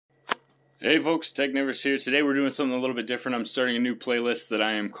Hey folks, Technivorous here. Today we're doing something a little bit different. I'm starting a new playlist that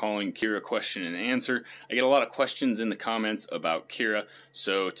I am calling Cura Question and Answer. I get a lot of questions in the comments about Cura,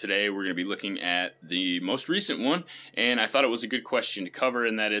 so today we're going to be looking at the most recent one, and I thought it was a good question to cover,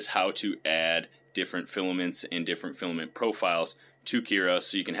 and that is how to add different filaments and different filament profiles to Cura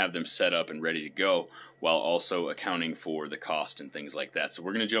so you can have them set up and ready to go while also accounting for the cost and things like that. So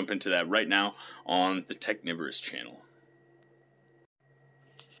we're going to jump into that right now on the Technivorous channel.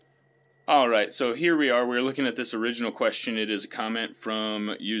 Alright, so here we are. We're looking at this original question. It is a comment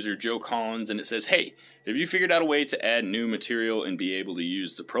from user Joe Collins, and it says, "Hey, have you figured out a way to add new material and be able to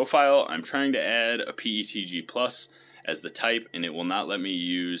use the profile? I'm trying to add a PETG Plus as the type, and it will not let me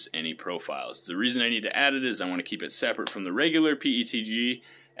use any profiles. The reason I need to add it is I want to keep it separate from the regular PETG,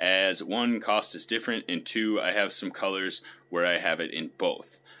 as one, cost is different, and two, I have some colors where I have it in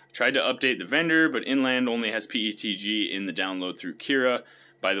both. I tried to update the vendor, but Inland only has PETG in the download through Cura.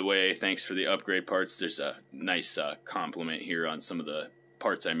 By the way, thanks for the upgrade parts. There's a nice compliment here on some of the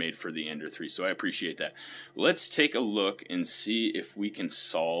parts I made for the Ender 3, so I appreciate that. Let's take a look and see if we can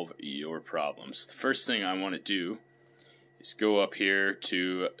solve your problems. The first thing I want to do is go up here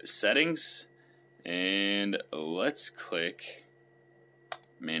to Settings, and let's click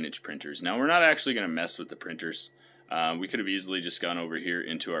Manage Printers. Now, we're not actually going to mess with the printers. We could have easily just gone over here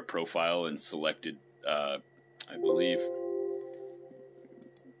into our profile and selected, I believe...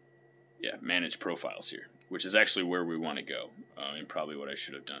 yeah, manage profiles here, which is actually where we want to go, and probably what I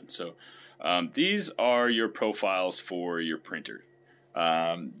should have done. So these are your profiles for your printer.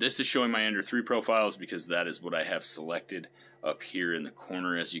 This is showing my Ender 3 profiles because that is what I have selected up here in the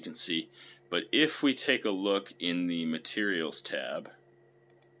corner, as you can see. But if we take a look in the Materials tab,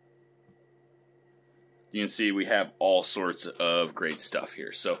 you can see we have all sorts of great stuff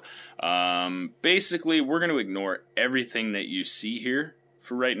here. So basically, we're going to ignore everything that you see here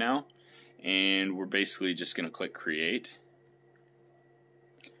for right now. And we're basically just going to click Create.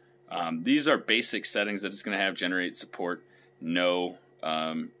 These are basic settings that it's going to have: generate support, no,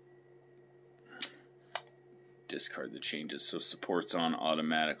 discard the changes. So support's on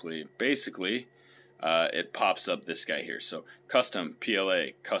automatically. Basically, it pops up this guy here. So custom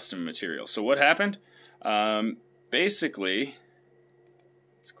PLA, custom material. So what happened? Basically,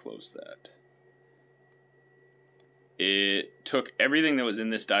 let's close that. It took everything that was in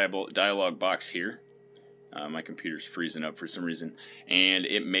this dialog box here. My computer's freezing up for some reason. And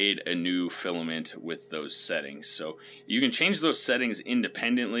it made a new filament with those settings. So you can change those settings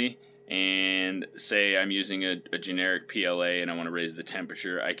independently and say I'm using a generic PLA and I want to raise the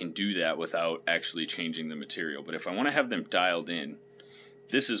temperature. I can do that without actually changing the material. But if I want to have them dialed in,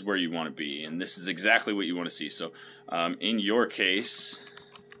 this is where you want to be. And this is exactly what you want to see. So in your case...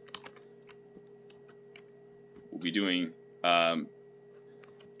 we'll be doing,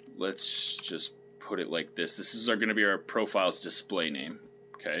 let's just put it like this. This is going to be our profile's display name,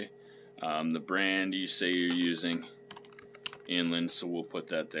 okay? The brand you say you're using, Inland, so we'll put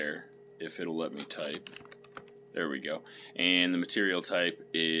that there if it'll let me type. There we go. And the material type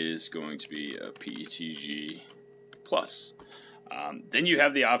is going to be a PETG Plus. Then you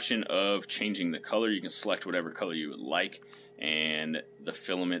have the option of changing the color. You can select whatever color you would like. And the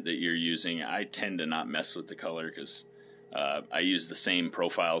filament that you're using, I tend to not mess with the color because I use the same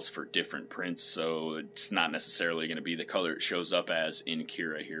profiles for different prints, so it's not necessarily going to be the color it shows up as in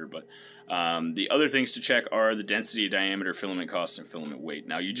Cura here. But the other things to check are the density, diameter, filament cost, and filament weight.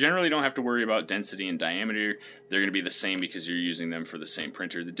 Now, you generally don't have to worry about density and diameter. They're going to be the same because you're using them for the same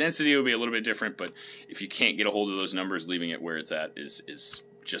printer. The density will be a little bit different, but if you can't get a hold of those numbers, leaving it where it's at is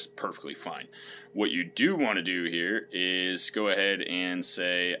just perfectly fine. What you do want to do here is go ahead and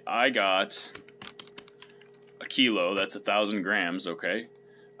say, I got a kilo, that's 1,000 grams, okay?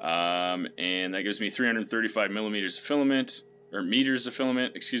 And that gives me 335 millimeters of filament, or meters of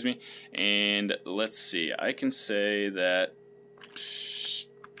filament, excuse me. And let's see, I can say that,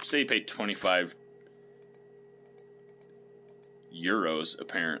 say you pay 25 euros,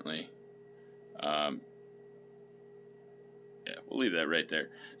 apparently. Yeah, we'll leave that right there.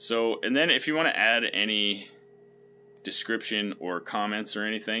 So, and then if you want to add any description or comments or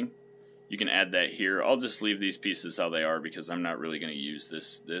anything, you can add that here. I'll just leave these pieces how they are because I'm not really going to use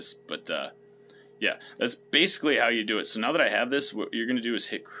this. But yeah, that's basically how you do it. So now that I have this, what you're going to do is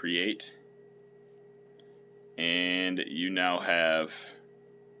hit Create. And you now have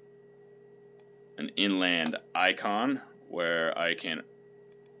an Inland icon where I can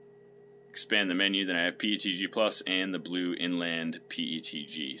expand the menu. Then I have PETG Plus and the blue Inland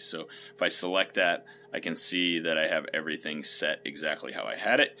PETG. So if I select that, I can see that I have everything set exactly how I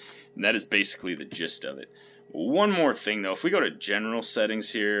had it. And that is basically the gist of it. One more thing though, if we go to general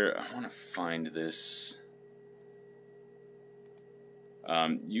settings here, I want to find this.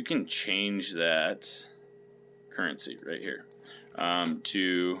 You can change that currency right here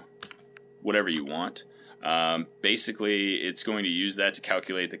to whatever you want. Basically, it's going to use that to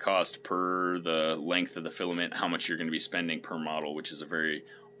calculate the cost per the length of the filament, how much you're going to be spending per model, which is a very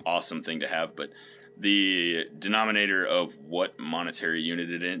awesome thing to have. But the denominator of what monetary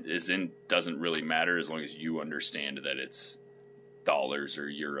unit it is in doesn't really matter as long as you understand that it's dollars or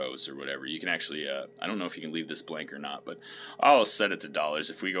euros or whatever. You can actually, I don't know if you can leave this blank or not, but I'll set it to dollars.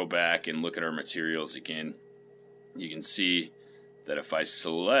 If we go back and look at our materials again, you can see that if I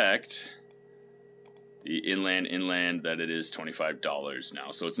select the inland, that it is $25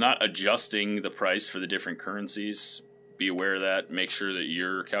 now. So it's not adjusting the price for the different currencies. Be aware of that. Make sure that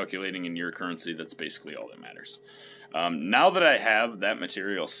you're calculating in your currency. That's basically all that matters. Now that I have that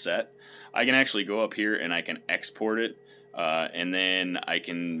material set, I can actually go up here and I can export it. And then I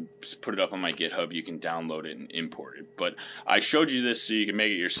can put it up on my GitHub. You can download it and import it. But I showed you this so you can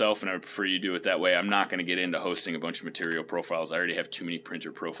make it yourself, and I would prefer you do it that way. I'm not going to get into hosting a bunch of material profiles. I already have too many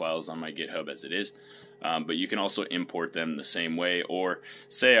printer profiles on my GitHub as it is. But you can also import them the same way. Or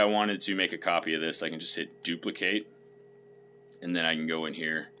say I wanted to make a copy of this, I can just hit duplicate. And then I can go in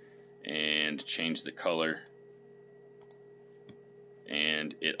here and change the color.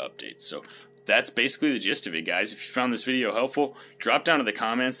 And it updates. So that's basically the gist of it, guys. If you found this video helpful, drop down in the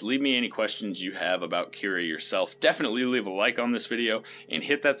comments. Leave me any questions you have about Cura yourself. Definitely leave a like on this video and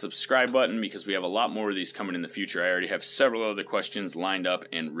hit that subscribe button because we have a lot more of these coming in the future. I already have several other questions lined up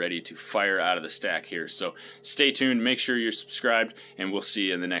and ready to fire out of the stack here. So stay tuned, make sure you're subscribed, and we'll see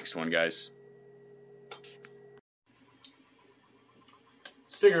you in the next one, guys.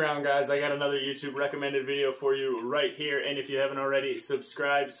 Stick around, guys. I got another YouTube recommended video for you right here. And if you haven't already,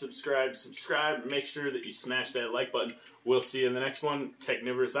 subscribe. Make sure that you smash that like button. We'll see you in the next one.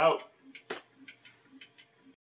 Technivorous out.